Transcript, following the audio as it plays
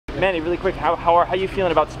Manny, really quick, how you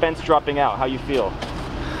feeling about Spence dropping out? How you feel?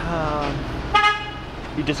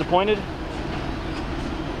 You disappointed?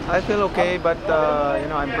 I feel okay, but you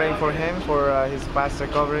know, I'm praying for him for his fast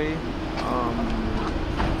recovery.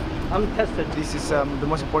 I'm tested. This is the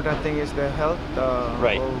most important thing is the health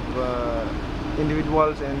Right. of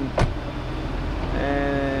individuals, and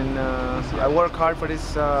I work hard for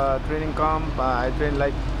this training camp. I trained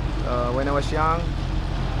like when I was young.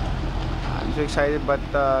 I'm so excited, but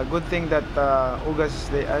good thing that August is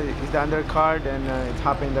the undercard, and it's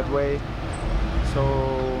happening that way.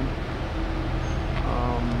 So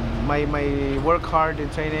my work hard in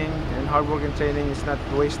training and hard work in training is not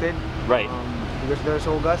wasted. Right. Because there's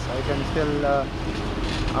August, I can still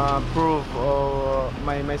prove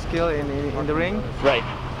my skill in the ring. Right.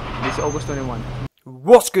 This August 21.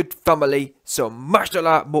 What's good, family? So smash the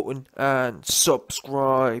like button and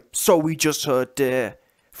subscribe. So we just heard there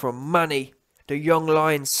from Manny, the young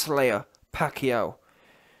lion slayer Pacquiao,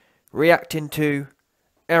 reacting to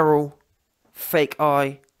Errol, fake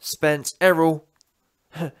eye, Spence, Errol,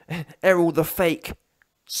 Errol the fake,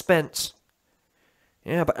 Spence.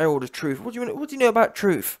 Yeah, but Errol the truth. What do you know about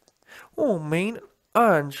truth? Oh, mean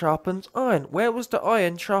iron sharpens iron. Where was the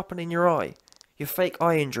iron sharpening your eye? Your fake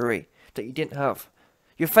eye injury that you didn't have.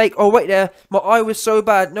 Your fake. Oh wait, there. My eye was so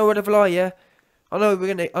bad. No word of a lie. Yeah. I know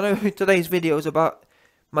today's video is about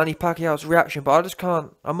Manny Pacquiao's reaction, but I just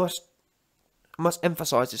can't. I must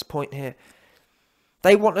emphasize this point here.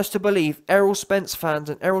 They want us to believe, Errol Spence fans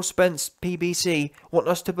and Errol Spence PBC want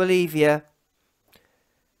us to believe, yeah,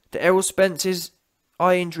 that Errol Spence's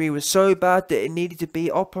eye injury was so bad that it needed to be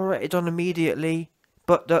operated on immediately,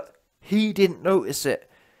 but that he didn't notice it.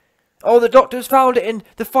 Oh, the doctors found it and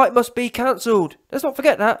the fight must be cancelled. Let's not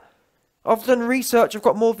forget that. I've done research. I've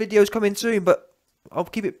got more videos coming soon, but I'll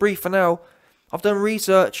keep it brief for now. I've done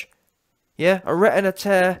research. Yeah, a retina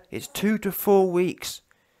tear is 2 to 4 weeks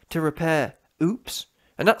to repair. Oops.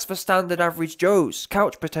 And that's for standard average Joes,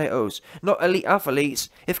 couch potatoes, not elite athletes.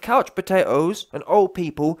 If couch potatoes and old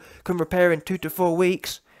people can repair in 2 to 4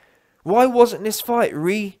 weeks, why wasn't this fight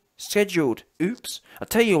rescheduled? Oops. I'll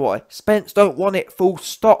tell you why. Spence don't want it, full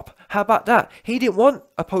stop. How about that? He didn't want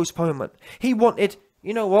a postponement. He wanted,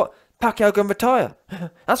 you know what, Pacquiao can retire.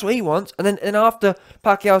 That's what he wants. And then after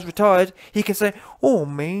Pacquiao's retired, he can say, oh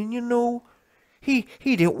man, you know, He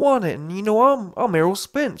didn't want it, and you know I'm Errol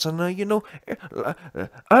Spence, and you know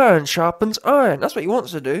iron sharpens iron. That's what he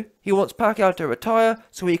wants to do. He wants Pacquiao to retire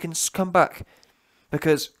so he can come back.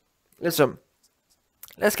 Because listen,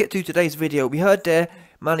 let's get to today's video. We heard there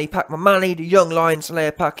Manny Pacquiao, the young lion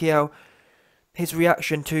slayer Pacquiao, his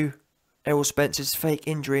reaction to Errol Spence's fake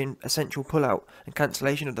injury and essential pullout and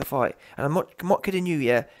cancellation of the fight. And I'm not kidding you,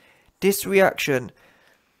 yeah. This reaction.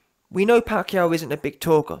 We know Pacquiao isn't a big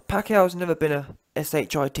talker. Pacquiao's never been a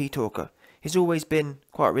SHIT talker. He's always been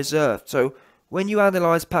quite reserved. So when you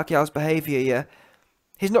analyse Pacquiao's behaviour, yeah,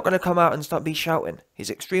 he's not going to come out and start shouting. He's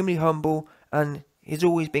extremely humble and he's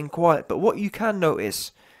always been quiet. But what you can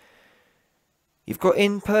notice, you've got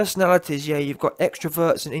in personalities, yeah, you've got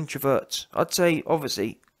extroverts and introverts. I'd say,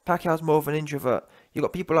 obviously, Pacquiao's more of an introvert. You've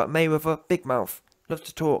got people like Mayweather, big mouth, loves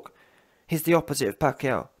to talk. He's the opposite of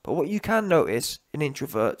Pacquiao. But what you can notice in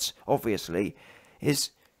introverts, obviously,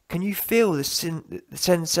 is can you feel the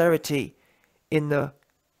sincerity in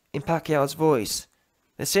Pacquiao's voice?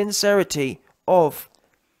 The sincerity of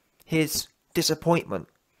his disappointment.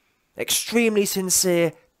 Extremely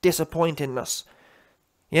sincere disappointingness.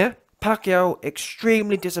 Yeah? Pacquiao,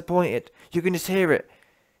 extremely disappointed. You can just hear it.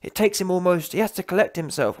 It takes him almost, he has to collect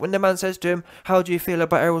himself. When the man says to him, how do you feel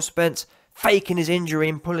about Errol Spence faking his injury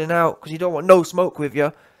and pulling out because you don't want no smoke with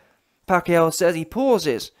you, Pacquiao says, he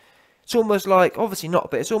pauses. It's almost like, obviously not,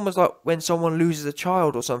 but it's almost like when someone loses a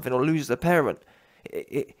child or something, or loses a parent.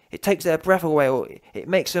 It takes their breath away, or it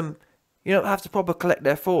makes them, you don't have to proper collect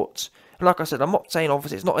their thoughts. And like I said, I'm not saying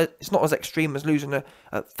obviously it's not as extreme as losing a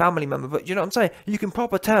family member, but you know what I'm saying? You can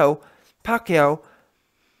proper tell Pacquiao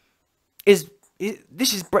this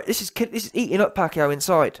is eating up Pacquiao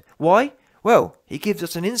inside. Why? Well, he gives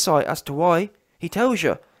us an insight as to why. He tells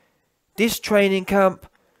you, this training camp,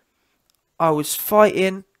 I was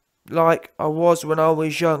fighting like I was when I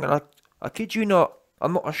was young. And I kid you not,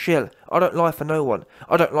 I'm not a shill. I don't lie for no one.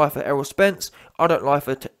 I don't lie for Errol Spence. I don't lie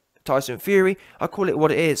for Tyson Fury. I call it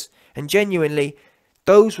what it is. And genuinely,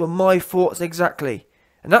 those were my thoughts exactly.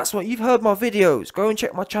 And that's what you've heard my videos. Go and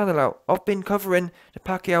check my channel out. I've been covering the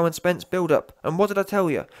Pacquiao and Spence build-up. And what did I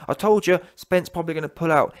tell you? I told you Spence probably going to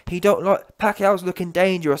pull out. He don't like... Pacquiao's looking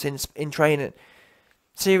dangerous in training.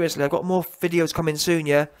 Seriously, I've got more videos coming soon,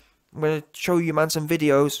 yeah? I'm going to show you, man, some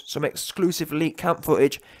videos. Some exclusive elite camp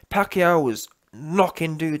footage. Pacquiao was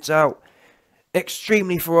knocking dudes out.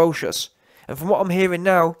 Extremely ferocious. And from what I'm hearing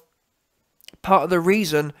now, part of the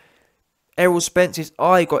reason Errol Spence's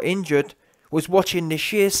eye got injured was watching the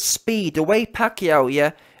sheer speed, the way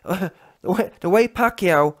Pacquiao, the way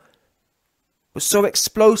Pacquiao was so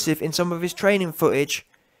explosive in some of his training footage.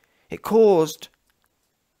 It caused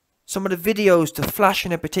some of the videos to flash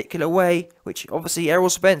in a particular way, which obviously Errol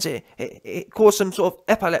Spence, it caused some sort of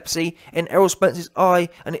epilepsy in Errol Spence's eye,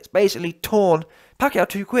 and it's basically torn Pacquiao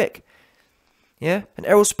too quick. Yeah, and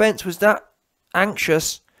Errol Spence was that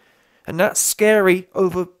anxious and that scary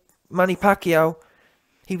over Manny Pacquiao.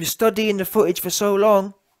 He was studying the footage for so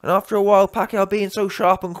long, and after a while, Pacquiao being so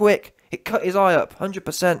sharp and quick, it cut his eye up,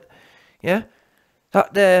 100%. Yeah,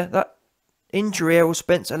 that injury Errol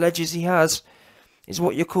Spence alleges he has is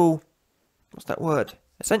what you call, what's that word?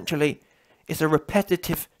 Essentially, it's a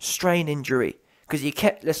repetitive strain injury, because he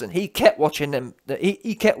kept watching them.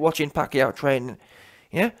 He kept watching Pacquiao training.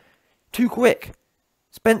 Yeah, too quick.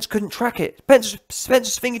 Spence couldn't track it. Spence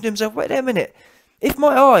was thinking to himself, wait a minute, if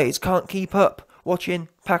my eyes can't keep up watching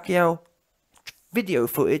Pacquiao video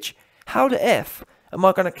footage, how the F am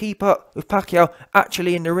I going to keep up with Pacquiao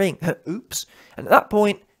actually in the ring? Oops. And at that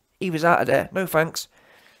point, he was out of there. No thanks.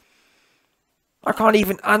 I can't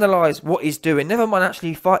even analyse what he's doing. Never mind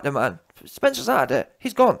actually fight the man. Spencer's out of there.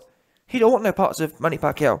 He's gone. He don't want no parts of Manny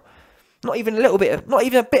Pacquiao. Not even a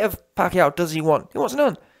bit of Pacquiao does he want. He wants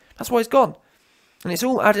none. That's why he's gone. And it's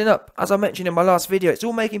all adding up. As I mentioned in my last video, it's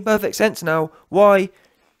all making perfect sense now why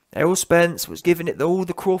Errol Spence was giving it all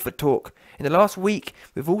the Crawford talk. In the last week,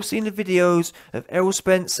 we've all seen the videos of Errol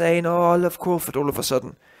Spence saying, oh, I love Crawford all of a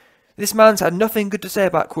sudden. This man's had nothing good to say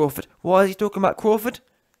about Crawford. Why is he talking about Crawford?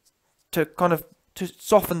 To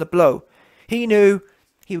soften the blow. He knew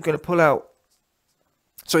he was going to pull out.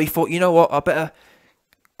 So he thought, you know what, I better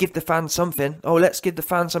give the fans something. Oh, let's give the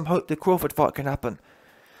fans some hope the Crawford fight can happen.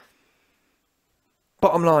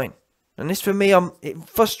 Bottom line. And this for me, it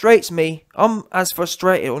frustrates me. I'm as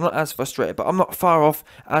frustrated, or not as frustrated, but I'm not far off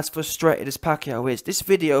as frustrated as Pacquiao is. This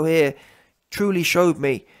video here truly showed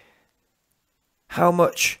me how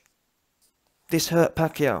much this hurt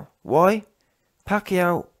Pacquiao. Why?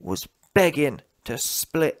 Pacquiao was begging to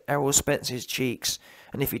split Errol Spence's cheeks.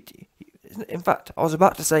 And in fact, I was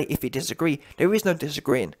about to say if you disagree, there is no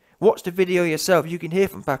disagreeing. Watch the video yourself, you can hear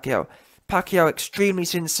from Pacquiao. Pacquiao extremely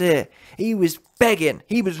sincere. He was begging.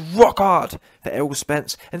 He was rock hard for Errol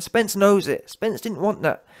Spence. And Spence knows it. Spence didn't want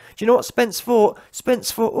that. Do you know what Spence thought?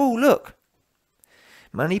 Spence thought, oh look,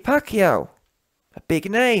 Manny Pacquiao. A big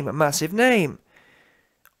name, a massive name.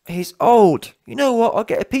 He's old. You know what? I'll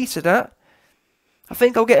get a piece of that. I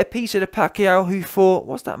think I'll get a piece of the Pacquiao who fought,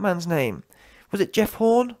 what's that man's name? Was it Jeff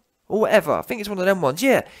Horn? Or whatever. I think it's one of them ones.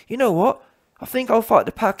 Yeah, you know what? I think I'll fight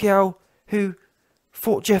the Pacquiao who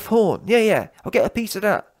fought Jeff Horn. Yeah. I'll get a piece of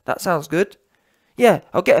that. That sounds good. Yeah,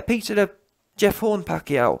 I'll get a piece of the Jeff Horn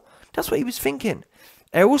Pacquiao. That's what he was thinking.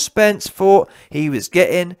 Errol Spence thought he was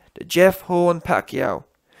getting the Jeff Horn Pacquiao.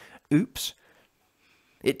 Oops.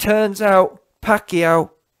 It turns out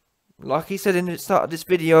Pacquiao, like he said in the start of this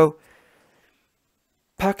video,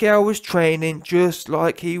 Pacquiao was training just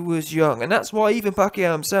like he was young. And that's why even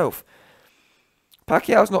Pacquiao himself,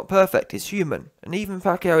 Pacquiao's not perfect, he's human. And even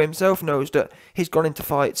Pacquiao himself knows that he's gone into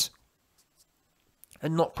fights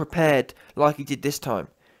and not prepared like he did this time.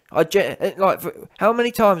 How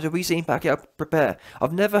many times have we seen Pacquiao prepare?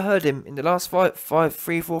 I've never heard him in the last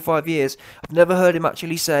 3, 4, 5 years. I've never heard him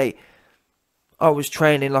actually say, I was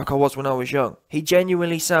training like I was when I was young. He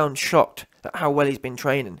genuinely sounds shocked at how well he's been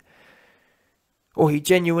training. Or he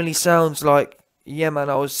genuinely sounds like, yeah man,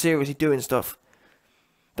 I was seriously doing stuff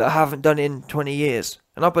that I haven't done in 20 years.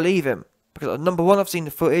 And I believe him. Because number one, I've seen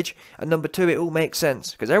the footage. And number two, it all makes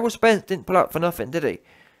sense. Because Errol Spence didn't pull out for nothing, did he?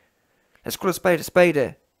 Let's call a spade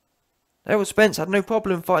here. Errol Spence had no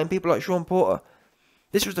problem fighting people like Sean Porter.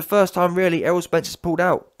 This was the first time really Errol Spence has pulled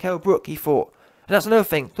out. Kell Brook he fought. And that's another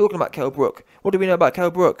thing, talking about Kell Brook. What do we know about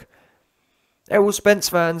Kell Brook? Errol Spence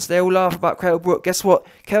fans, they all laugh about Kell Brook. Guess what?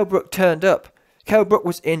 Kell Brook turned up. Kell Brook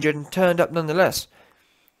was injured and turned up nonetheless.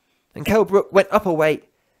 And Kell Brook went up a weight,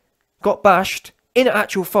 got bashed in an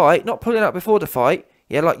actual fight, not pulling out before the fight.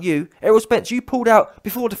 Yeah, like you. Errol Spence, you pulled out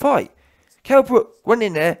before the fight. Kell Brook went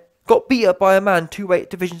in there, got beat up by a man 2 weight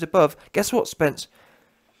divisions above. Guess what, Spence?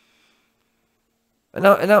 And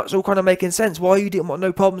now it's all kind of making sense. Why you didn't want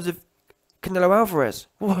no problems with Canelo Alvarez?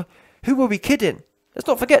 Well, who were we kidding? Let's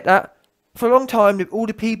not forget that. For a long time, all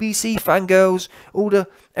the PBC fangirls, all the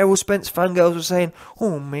Errol Spence fangirls were saying,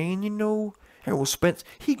 oh man, you know, Errol Spence,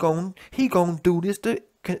 he gon' do this to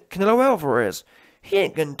Canelo Alvarez. He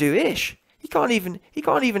ain't gonna do ish. He can't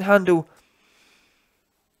even handle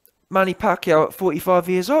Manny Pacquiao at 45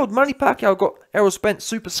 years old. Manny Pacquiao got Errol Spence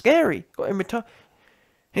super scary. Got him retired.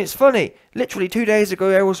 It's funny. Literally 2 days ago,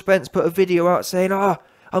 Errol Spence put a video out saying,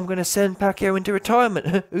 I'm going to send Pacquiao into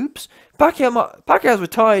retirement. Oops. Pacquiao's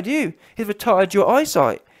retired you. He's retired your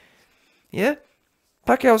eyesight. Yeah?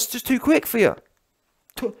 Pacquiao's just too quick for you.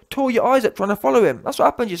 Tore your eyes up trying to follow him. That's what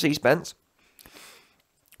happened, you see, Spence.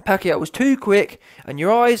 Pacquiao was too quick, and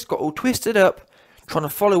your eyes got all twisted up trying to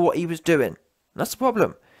follow what he was doing. That's the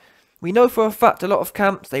problem. We know for a fact a lot of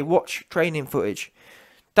camps, they watch training footage.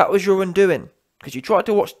 That was your undoing. Because you tried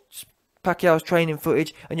to watch Pacquiao's training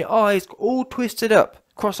footage, and your eyes got all twisted up,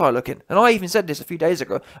 cross-eye looking. And I even said this a few days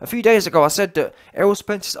ago. A few days ago I said that Errol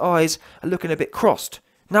Spence's eyes are looking a bit crossed.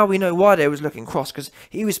 Now we know why they was looking crossed, because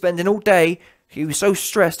he was spending all day, he was so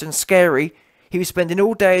stressed and scary, he was spending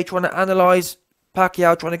all day trying to analyse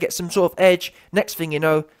Pacquiao, trying to get some sort of edge. Next thing you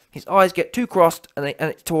know, his eyes get too crossed and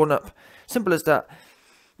it's torn up. Simple as that.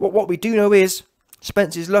 What we do know is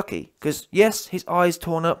Spence is lucky, because yes, his eye's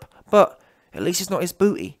torn up, but at least it's not his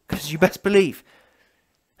booty, because you best believe.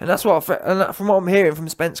 And that's what from what I'm hearing from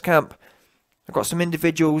Spence camp, I've got some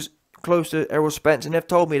individuals close to Errol Spence, and they've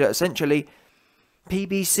told me that essentially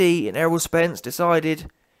PBC and Errol Spence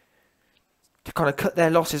decided to kind of cut their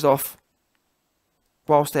losses off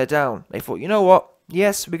whilst they're down. They thought, you know what?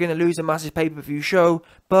 Yes, we're going to lose a massive pay-per-view show,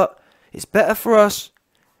 but it's better for us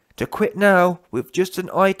to quit now with just an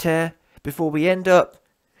eye tear before we end up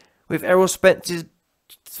with Errol Spence's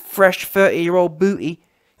fresh 30-year-old booty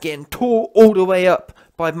getting tore all the way up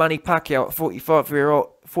by Manny Pacquiao at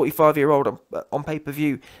 45-year-old on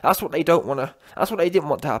pay-per-view. That's what they don't want to. That's what they didn't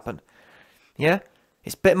want to happen. Yeah,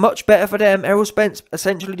 it's much better for them. Errol Spence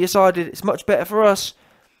essentially decided it's much better for us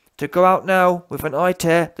to go out now with an eye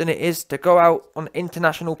tear than it is to go out on an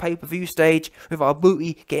international pay-per-view stage with our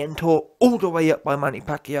booty getting tore all the way up by Manny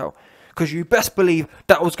Pacquiao. Because you best believe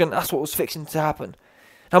that's what was fixing to happen.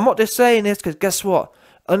 Now, I'm not just saying this because guess what?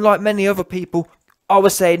 Unlike many other people, I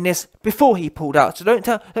was saying this before he pulled out. So don't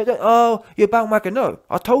oh, you're a bandwagon. No,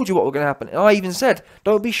 I told you what was going to happen. And I even said,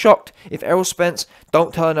 don't be shocked if Errol Spence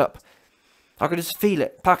don't turn up. I could just feel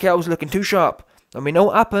it. Pacquiao was looking too sharp. And we know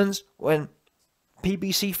what happens when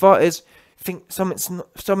PBC fighters think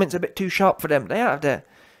something's a bit too sharp for them. They out of there.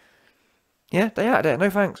 Yeah, they out of there. No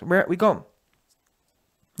thanks. We gone.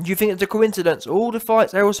 Do you think it's a coincidence? All the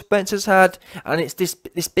fights Errol Spence has had, and it's this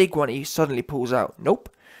big one he suddenly pulls out.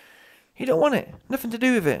 Nope. He don't want it. Nothing to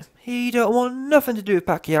do with it. He don't want nothing to do with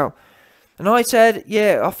Pacquiao. And I said,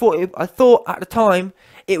 yeah, I thought at the time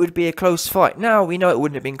it would be a close fight. Now we know it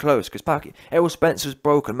wouldn't have been close because Errol Spence was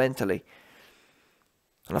broken mentally.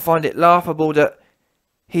 And I find it laughable that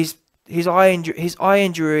his eye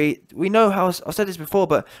injury. We know how, I've said this before,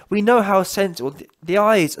 but we know how sensitive the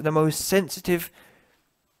eyes are. The most sensitive.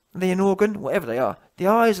 Are they an organ? Whatever they are. The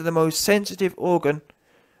eyes are the most sensitive organ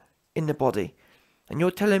in the body. And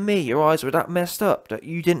you're telling me your eyes were that messed up that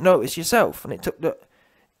you didn't notice yourself, and it took the.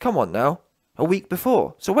 Come on now, a week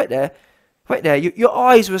before. So wait there. Your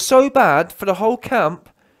eyes were so bad for the whole camp.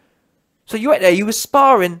 So you went there. You were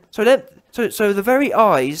sparring. So the very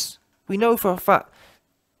eyes, we know for a fact.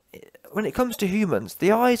 When it comes to humans,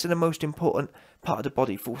 the eyes are the most important part of the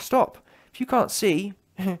body. Full stop. If you can't see,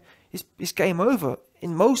 it's game over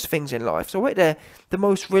in most things in life. So wait there. The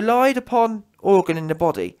most relied upon organ in the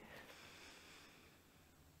body.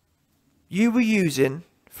 You were using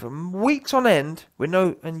for weeks on end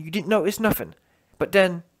and you didn't notice nothing. But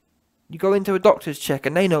then you go into a doctor's check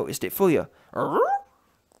and they noticed it for you.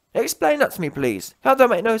 Explain that to me, please. How does that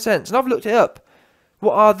make no sense? And I've looked it up.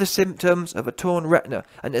 What are the symptoms of a torn retina?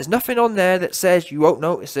 And there's nothing on there that says you won't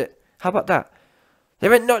notice it. How about that?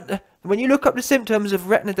 There ain't when you look up the symptoms of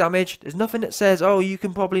retina damage, there's nothing that says, oh, you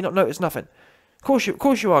can probably not notice nothing. Of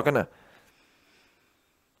course you are gonna.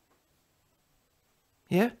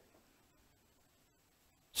 Yeah?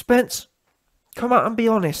 Spence, come out and be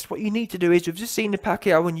honest. What you need to do is, we've just seen the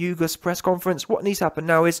Pacquiao and Ugas press conference. What needs to happen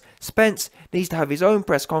now is Spence needs to have his own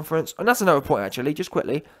press conference. And that's another point, actually, just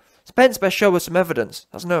quickly. Spence best show us some evidence.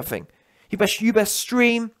 That's another thing. You best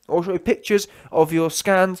stream or show pictures of your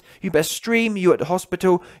scans. You best stream you at the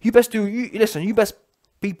hospital. You best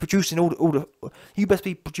be producing all the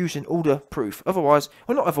proof. Otherwise,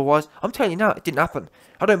 I'm telling you now, it didn't happen.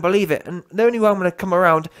 I don't believe it. And the only way I'm going to come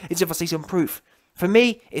around is if I see some proof. For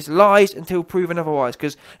me, it's lies until proven otherwise,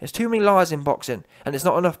 because there's too many lies in boxing, and there's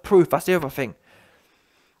not enough proof. That's the other thing.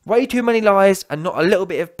 Way too many lies and not a little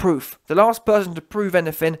bit of proof. The last person to prove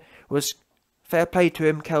anything was, fair play to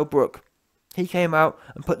him, Kell Brook. He came out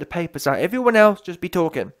and put the papers out. Everyone else just be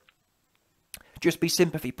talking. Just be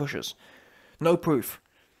sympathy pushers. No proof.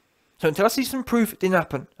 So until I see some proof, it didn't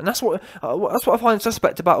happen. And that's what I find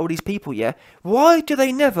suspect about all these people, yeah? Why do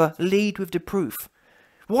they never lead with the proof?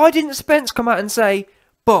 Why didn't Spence come out and say,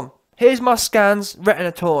 boom, here's my scans,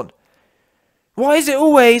 retina torn? Why is it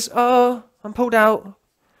always, oh, I'm pulled out,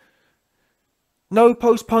 no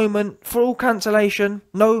postponement, full cancellation,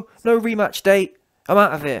 no rematch date, I'm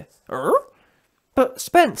out of here? But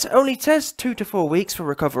Spence, it only says 2 to 4 weeks for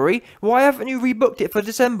recovery. Why haven't you rebooked it for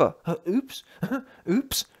December? Oops.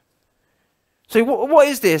 Oops. So what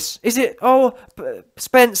is this? Is it,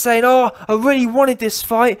 Spence saying, oh, I really wanted this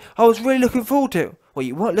fight, I was really looking forward to it? Well,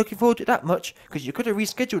 you weren't looking forward to it that much, because you could have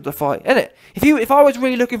rescheduled the fight, innit? If I was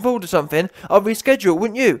really looking forward to something, I'd reschedule,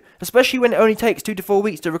 wouldn't you? Especially when it only takes 2 to 4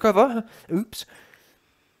 weeks to recover. Oops.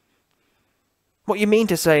 What you mean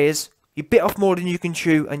to say is, you bit off more than you can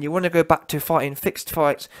chew, and you want to go back to fighting fixed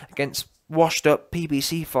fights against washed up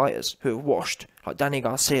PBC fighters who are washed, like Danny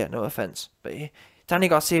Garcia, no offence. But Danny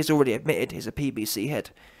Garcia's already admitted he's a PBC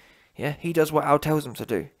head. Yeah, he does what Al tells him to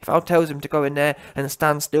do. If Al tells him to go in there and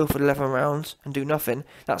stand still for 11 rounds and do nothing,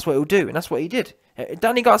 that's what he'll do, and that's what he did.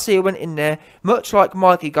 Danny Garcia went in there, much like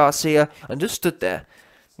Mikey Garcia, and just stood there.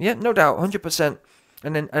 Yeah, no doubt, 100%.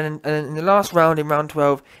 And then in the last round, in round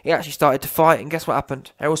 12, he actually started to fight, and guess what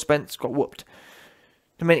happened? Errol Spence got whooped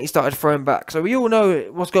the minute he started throwing back. So we all know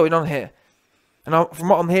what's going on here. And from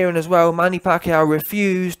what I'm hearing as well, Manny Pacquiao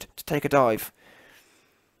refused to take a dive.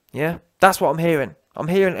 Yeah, that's what I'm hearing. I'm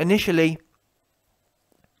hearing initially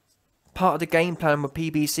part of the game plan with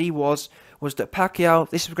PBC was that Pacquiao,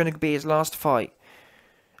 this was going to be his last fight,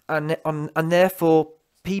 and therefore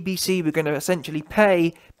PBC were going to essentially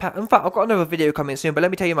pay. In fact, I've got another video coming soon, but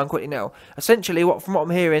let me tell you, man, quickly now. Essentially, from what I'm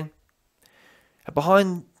hearing,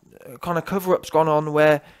 behind kind of cover-ups gone on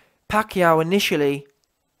where Pacquiao initially,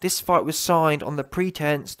 this fight was signed on the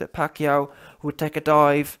pretense that Pacquiao would take a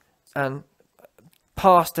dive and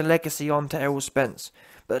passed the legacy on to Errol Spence.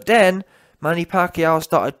 But then Manny Pacquiao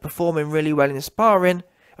started performing really well in sparring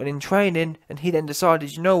and in training, and he then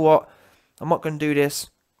decided, you know what, I'm not going to do this.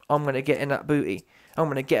 I'm going to get in that booty. I'm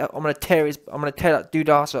going to tear that dude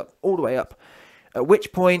ass up, all the way up. At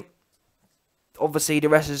which point, obviously the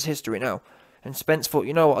rest is history now. And Spence thought,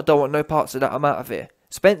 you know what, I don't want no parts of that, I'm out of here.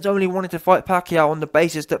 Spence only wanted to fight Pacquiao on the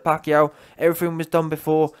basis that Pacquiao, everything was done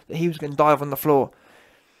before, that he was going to dive on the floor.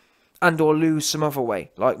 And or lose some other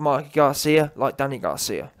way, like Mikey Garcia, like Danny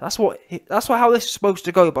Garcia. That's how this is supposed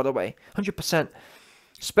to go, by the way, 100%.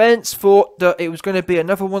 Spence thought that it was going to be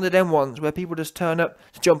another one of them ones where people just turn up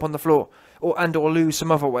to jump on the floor, or lose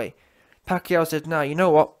some other way. Pacquiao said, "No, you know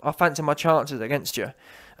what? I fancy my chances against you,"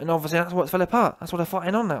 and obviously that's what fell apart. That's what they're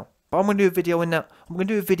fighting on now. But I'm going to do a video in that. I'm going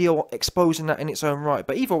to do a video exposing that in its own right.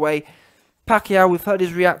 But either way, Pacquiao, we've heard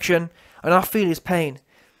his reaction, and I feel his pain.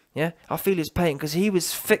 Yeah, I feel his pain because he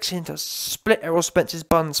was fixing to split Errol Spence's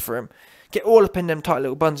buns for him. Get all up in them tight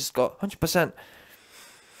little buns he's got, 100%.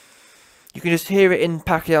 You can just hear it in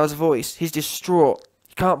Pacquiao's voice. He's distraught.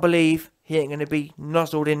 He can't believe he ain't going to be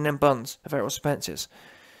nuzzled in them buns of Errol Spence's.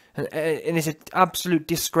 And it's an absolute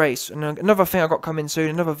disgrace. And another thing I got coming soon,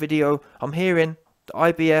 another video, I'm hearing the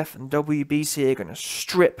IBF and WBC are going to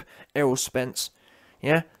strip Errol Spence.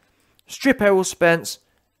 Yeah? Strip Errol Spence.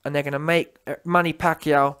 And they're going to make Manny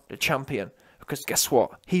Pacquiao the champion. Because guess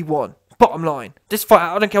what? He won. Bottom line. This fight,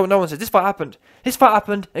 I don't care what no one says. This fight happened. This fight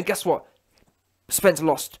happened. And guess what? Spence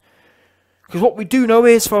lost. Because what we do know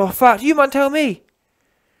is, for a fact, you might tell me.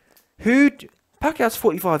 Pacquiao's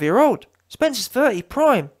 45-year-old. Spence is 30,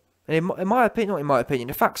 prime. And in my opinion, not in my opinion,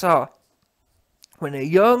 the facts are, when a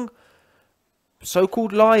young,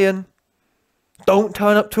 so-called lion don't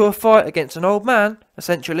turn up to a fight against an old man,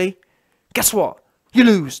 essentially, guess what? You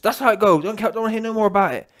lose. That's how it goes. Don't want to hear no more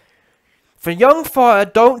about it. If a young fighter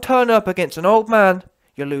don't turn up against an old man,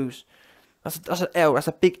 you lose. That's an L. That's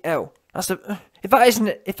a big L. If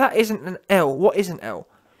that isn't an L, what is an L?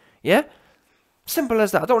 Yeah? Simple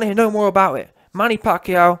as that. I don't want to hear no more about it. Manny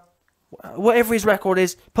Pacquiao, whatever his record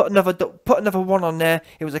is, put another one on there.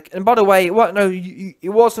 And by the way, it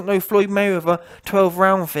wasn't no Floyd Mayweather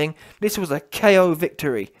 12-round thing. This was a KO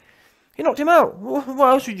victory. He knocked him out. What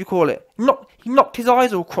else would you call it? He knocked his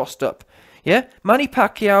eyes all crossed up. Yeah? Manny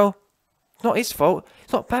Pacquiao, it's not his fault.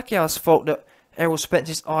 It's not Pacquiao's fault that Errol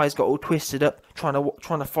Spence's eyes got all twisted up trying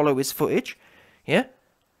to follow his footage. Yeah?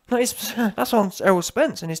 That's on Errol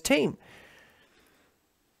Spence and his team.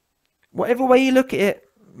 Whatever way you look at it,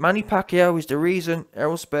 Manny Pacquiao is the reason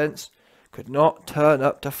Errol Spence could not turn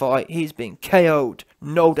up to fight. He's been KO'd,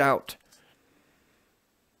 no doubt.